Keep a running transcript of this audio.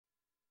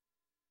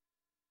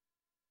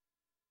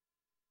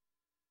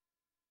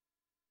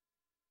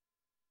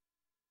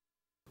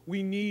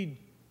We need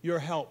your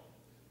help.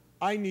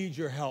 I need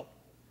your help.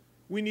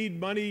 We need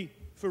money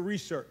for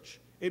research.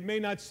 It may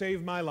not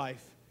save my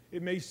life.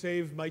 It may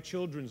save my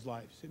children's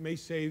lives. It may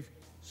save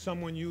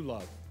someone you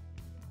love.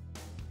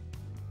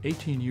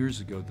 18 years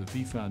ago, the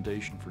V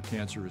Foundation for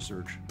Cancer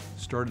Research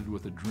started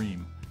with a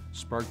dream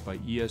sparked by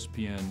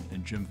ESPN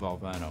and Jim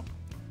Valvano.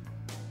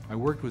 I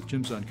worked with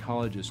Jim's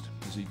oncologist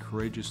as he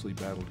courageously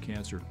battled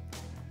cancer.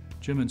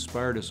 Jim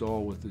inspired us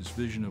all with his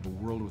vision of a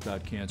world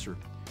without cancer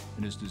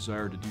and his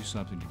desire to do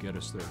something to get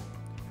us there.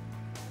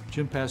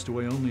 Jim passed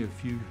away only a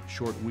few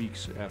short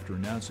weeks after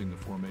announcing the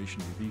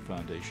formation of the V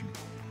Foundation,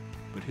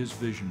 but his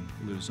vision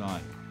lives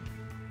on.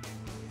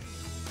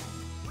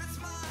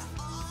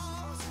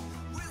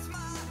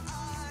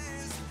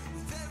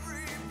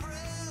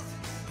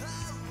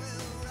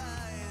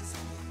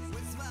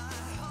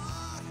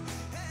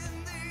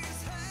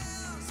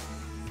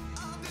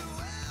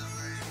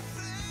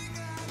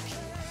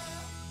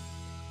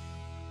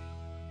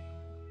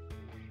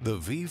 The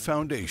V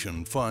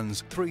Foundation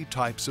funds 3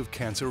 types of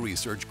cancer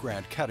research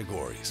grant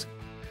categories.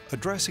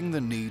 Addressing the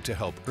need to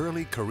help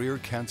early career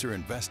cancer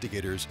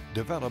investigators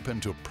develop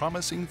into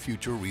promising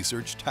future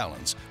research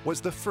talents was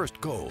the first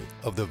goal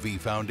of the V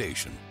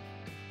Foundation.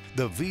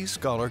 The V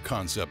Scholar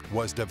concept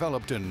was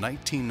developed in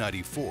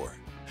 1994.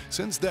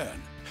 Since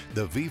then,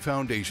 the V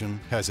Foundation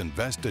has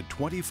invested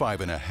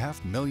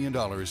 $25.5 million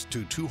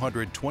to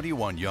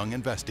 221 young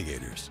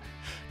investigators.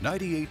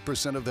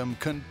 98% of them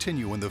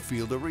continue in the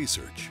field of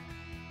research.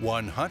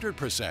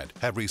 100%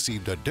 have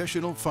received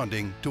additional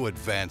funding to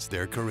advance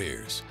their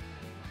careers.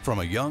 From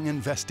a young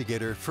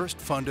investigator first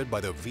funded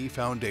by the V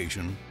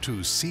Foundation to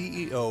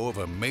CEO of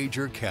a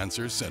major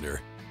cancer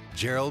center,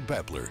 Gerold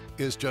Bepler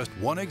is just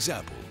one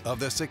example of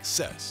the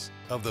success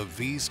of the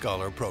V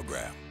Scholar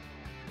program.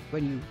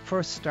 When you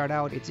first start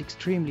out, it's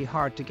extremely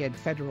hard to get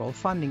federal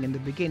funding in the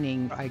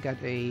beginning. I got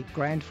a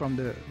grant from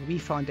the V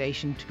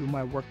Foundation to do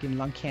my work in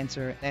lung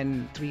cancer,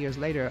 and 3 years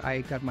later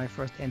I got my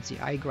first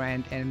NCI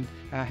grant and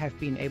have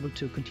been able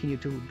to continue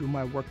to do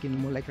my work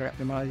in molecular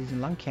abnormalities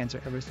in lung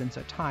cancer ever since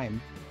that time.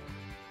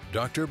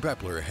 Dr.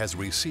 Bepler has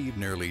received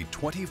nearly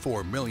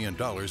 $24 million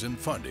in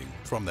funding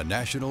from the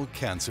National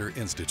Cancer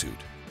Institute.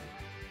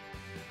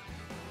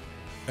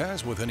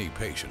 As with any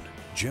patient,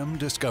 Jim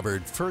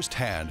discovered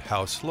firsthand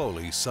how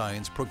slowly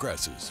science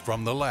progresses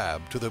from the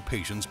lab to the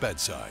patient's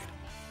bedside.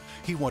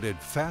 He wanted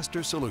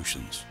faster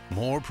solutions,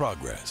 more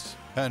progress,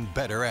 and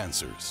better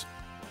answers.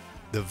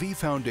 The V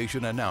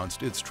Foundation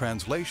announced its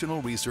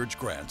translational research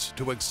grants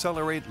to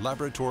accelerate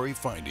laboratory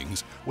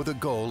findings with a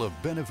goal of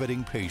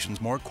benefiting patients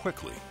more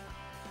quickly.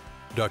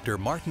 Dr.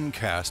 Martin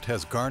Kast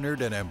has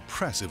garnered an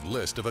impressive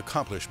list of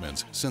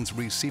accomplishments since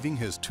receiving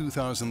his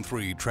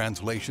 2003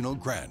 translational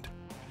grant.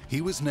 He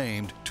was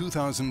named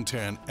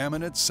 2010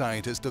 Eminent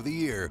Scientist of the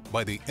Year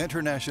by the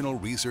International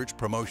Research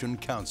Promotion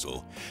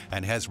Council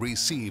and has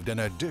received an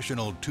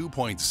additional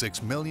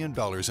 $2.6 million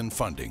in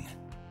funding.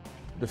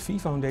 The V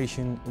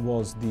Foundation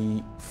was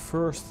the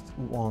first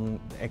one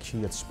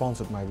actually that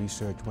sponsored my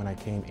research when I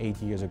came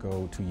 8 years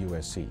ago to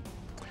USC.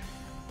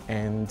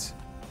 And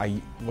I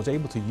was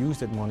able to use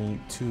that money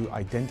to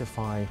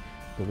identify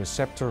the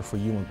receptor for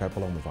human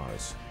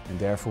papillomavirus. And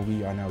therefore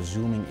we are now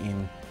zooming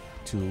in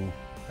to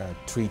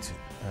treat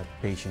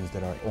patients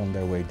that are on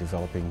their way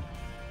developing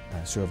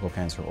cervical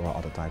cancer or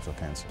other types of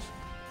cancers.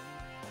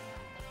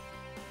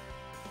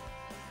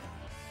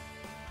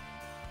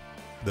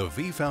 The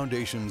V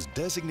Foundation's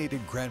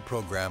designated grant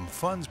program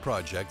funds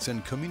projects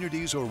in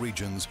communities or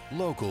regions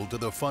local to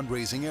the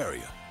fundraising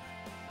area.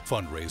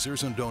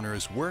 Fundraisers and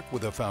donors work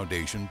with the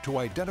foundation to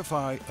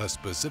identify a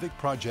specific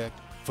project,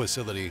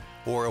 facility,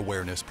 or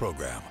awareness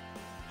program.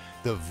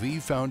 The V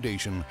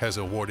Foundation has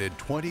awarded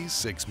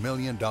 $26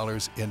 million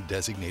in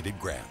designated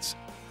grants.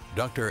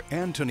 Dr.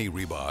 Anthony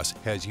Ribas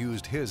has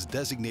used his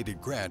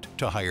designated grant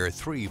to hire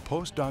 3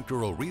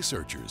 postdoctoral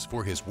researchers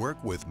for his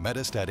work with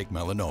metastatic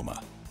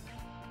melanoma.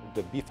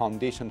 The V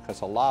Foundation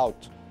has allowed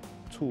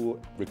to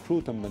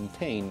recruit and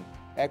maintain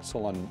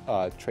excellent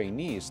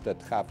trainees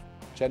that have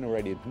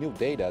generated new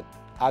data,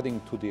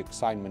 adding to the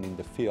excitement in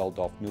the field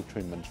of new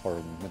treatments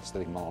for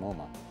metastatic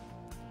melanoma.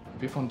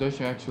 V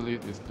Foundation actually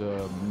is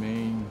the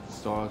main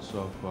source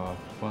of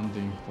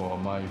funding for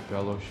my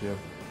fellowship,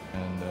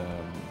 and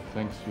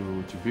thanks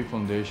to V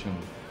Foundation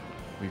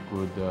we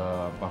could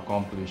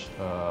accomplish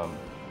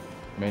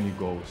many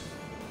goals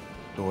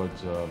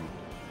towards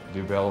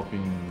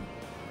developing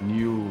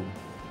new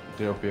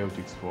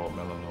therapeutics for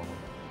melanoma.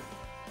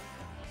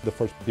 The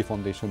first V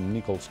Foundation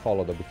Nickel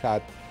Scholar that we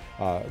had,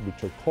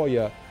 Richard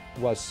Koya,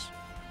 was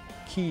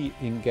key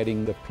in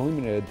getting the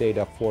preliminary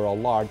data for a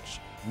large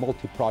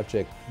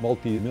multi-project,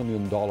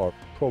 multi-million-dollar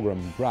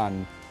program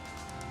grant.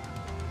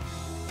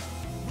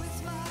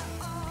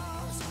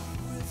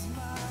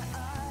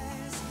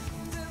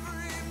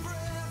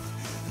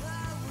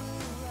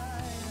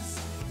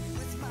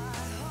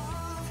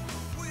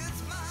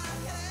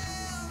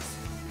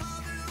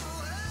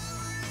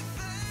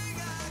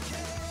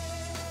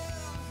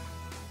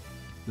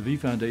 The V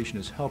Foundation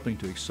is helping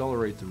to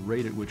accelerate the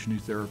rate at which new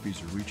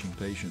therapies are reaching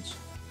patients.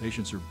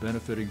 Patients are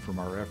benefiting from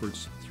our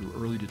efforts through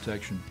early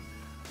detection,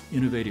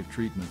 innovative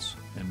treatments,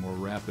 and more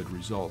rapid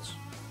results.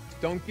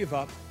 Don't give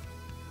up.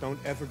 Don't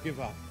ever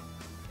give up.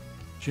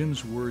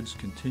 Jim's words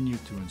continue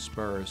to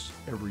inspire us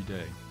every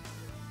day.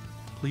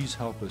 Please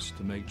help us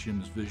to make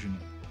Jim's vision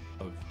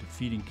of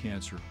defeating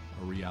cancer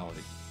a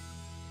reality.